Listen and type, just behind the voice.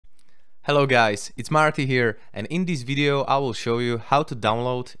Hello guys, it's Marty here, and in this video I will show you how to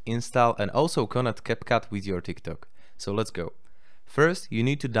download, install and also connect CapCut with your TikTok. So let's go. First you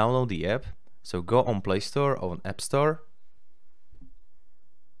need to download the app, so go on Play Store or on App Store,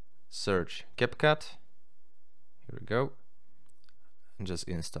 search CapCut, here we go, and just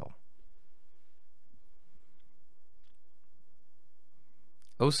install.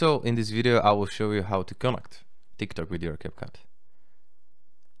 Also in this video I will show you how to connect TikTok with your CapCut.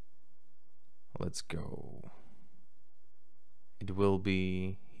 Let's go. It will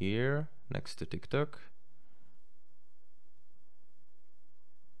be here next to TikTok.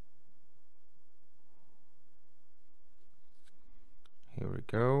 Here we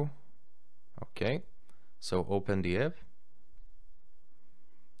go. Okay, so open the app,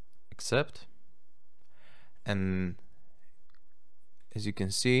 accept, and as you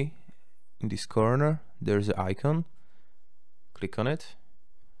can see in this corner there's an icon. Click on it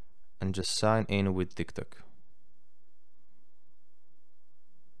and just sign in with TikTok.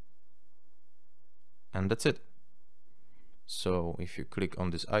 And that's it. So if you click on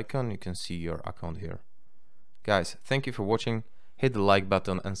this icon, you can see your account here. Guys, thank you for watching. Hit the like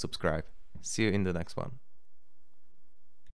button and subscribe. See you in the next one.